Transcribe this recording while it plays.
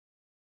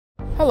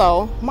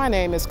Hello, my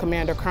name is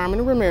Commander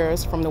Carmen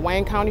Ramirez from the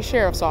Wayne County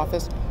Sheriff's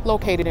Office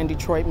located in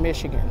Detroit,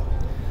 Michigan.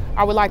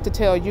 I would like to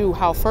tell you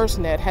how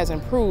FirstNet has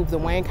improved the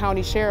Wayne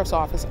County Sheriff's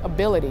Office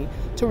ability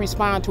to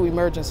respond to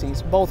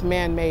emergencies, both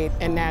man-made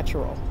and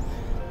natural.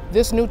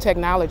 This new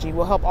technology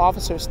will help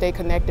officers stay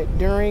connected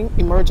during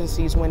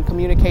emergencies when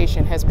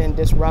communication has been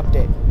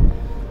disrupted.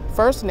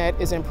 FirstNet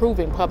is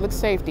improving public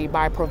safety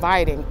by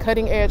providing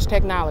cutting-edge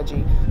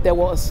technology that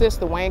will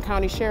assist the Wayne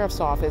County Sheriff's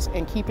Office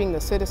in keeping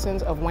the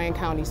citizens of Wayne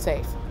County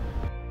safe.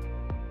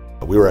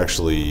 We were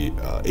actually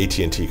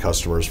AT&T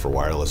customers for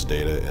wireless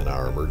data in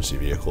our emergency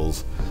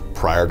vehicles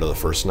prior to the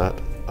FirstNet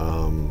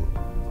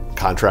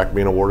contract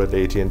being awarded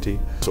to AT&T.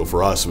 So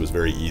for us, it was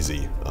very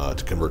easy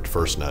to convert to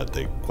FirstNet.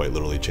 They quite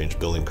literally changed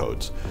billing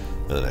codes.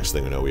 And the next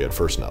thing we know, we had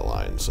FirstNet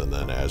lines. And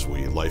then as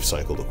we life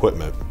cycled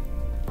equipment,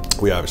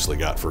 we obviously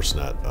got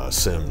FirstNet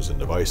SIMs and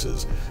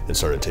devices and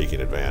started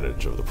taking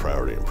advantage of the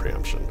priority and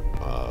preemption.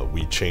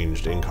 We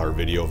changed in-car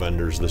video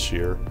vendors this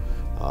year.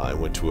 I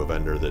went to a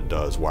vendor that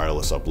does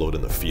wireless upload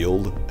in the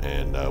field,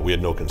 and we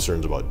had no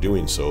concerns about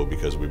doing so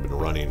because we've been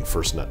running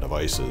FirstNet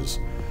devices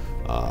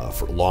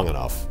for long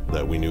enough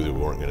that we knew that we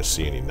weren't going to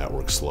see any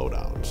network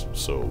slowdowns.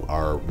 So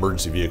our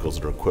emergency vehicles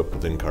that are equipped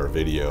with in-car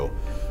video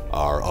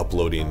are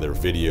uploading their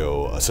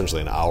video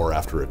essentially an hour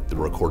after the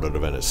recorded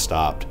event is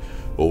stopped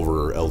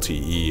over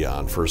LTE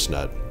on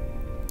FirstNet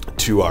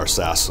to our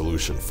SaaS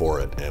solution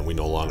for it, and we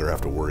no longer have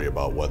to worry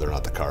about whether or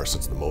not the car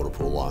sits in the motor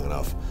pool long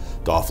enough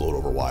to offload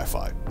over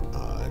Wi-Fi.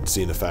 And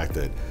seeing the fact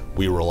that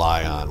we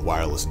rely on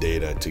wireless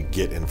data to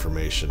get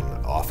information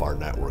off our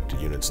network to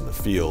units in the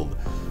field,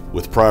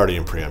 with priority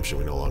and preemption,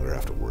 we no longer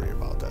have to worry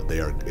about that.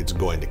 It's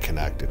going to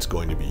connect, it's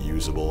going to be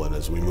usable, and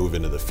as we move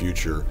into the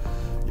future,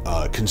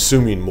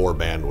 consuming more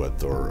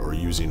bandwidth or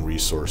using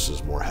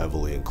resources more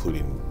heavily,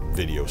 including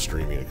video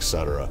streaming,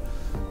 etc.,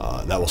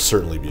 that will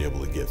certainly be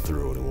able to get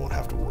through it and we won't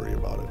have to worry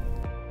about it.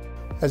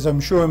 As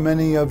I'm sure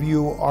many of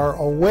you are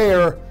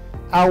aware,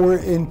 our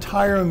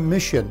entire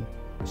mission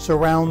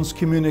surrounds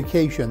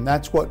communication.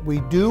 That's what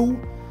we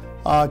do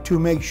to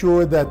make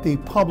sure that the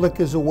public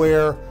is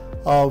aware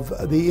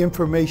of the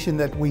information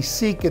that we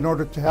seek in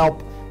order to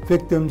help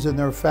victims and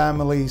their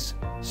families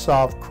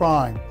solve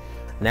crime.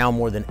 Now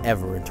more than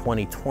ever in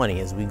 2020,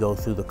 as we go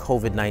through the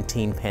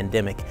COVID-19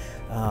 pandemic,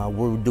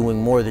 we're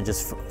doing more than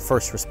just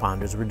first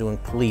responders. We're doing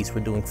police,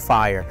 we're doing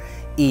fire,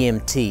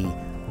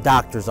 EMT,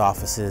 doctors'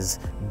 offices,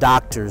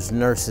 doctors,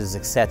 nurses,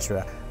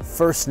 etc.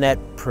 FirstNet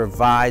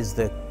provides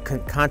the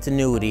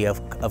continuity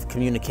of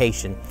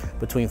communication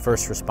between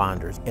first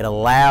responders. It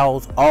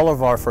allows all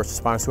of our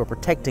first responders who are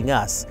protecting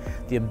us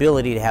the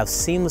ability to have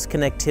seamless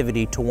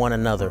connectivity to one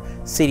another,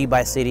 city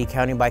by city,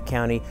 county by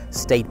county,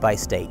 state by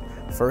state.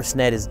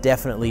 FirstNet is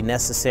definitely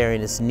necessary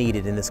and it's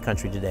needed in this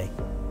country today.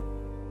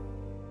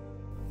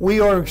 We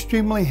are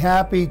extremely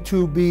happy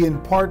to be in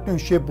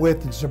partnership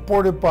with and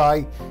supported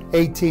by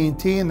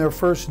AT&T and their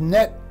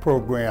FirstNet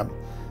program.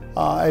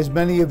 As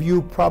many of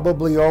you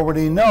probably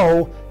already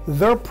know,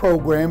 their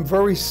program,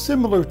 very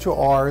similar to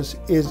ours,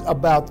 is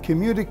about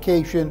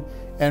communication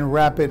and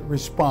rapid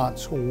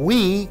response.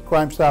 We,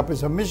 Crime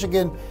Stoppers of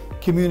Michigan,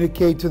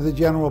 communicate to the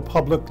general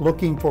public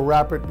looking for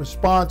rapid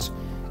response.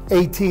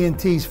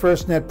 AT&T's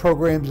FirstNet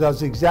program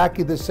does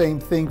exactly the same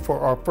thing for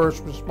our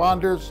first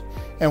responders,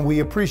 and we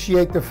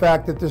appreciate the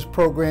fact that this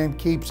program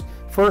keeps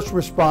first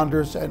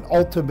responders and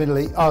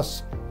ultimately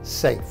us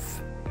safe.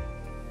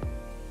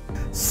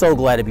 So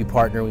glad to be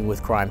partnering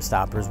with Crime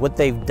Stoppers. What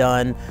they've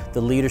done,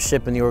 the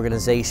leadership in the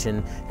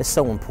organization, is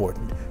so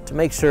important to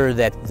make sure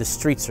that the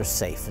streets are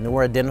safe and that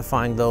we're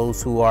identifying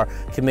those who are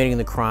committing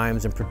the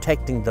crimes and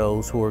protecting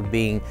those who are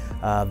being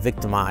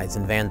victimized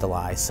and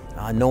vandalized.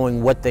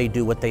 Knowing what they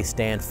do, what they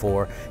stand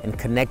for, and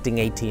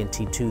connecting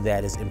AT&T to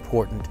that is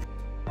important.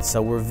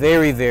 So we're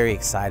very, very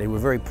excited. We're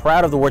very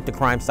proud of the work that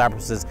Crime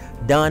Stoppers has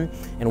done,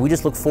 and we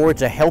just look forward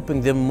to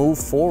helping them move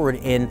forward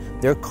in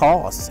their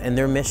cause and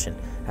their mission.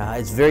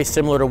 It's very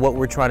similar to what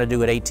we're trying to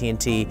do at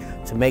AT&T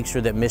to make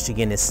sure that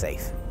Michigan is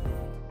safe.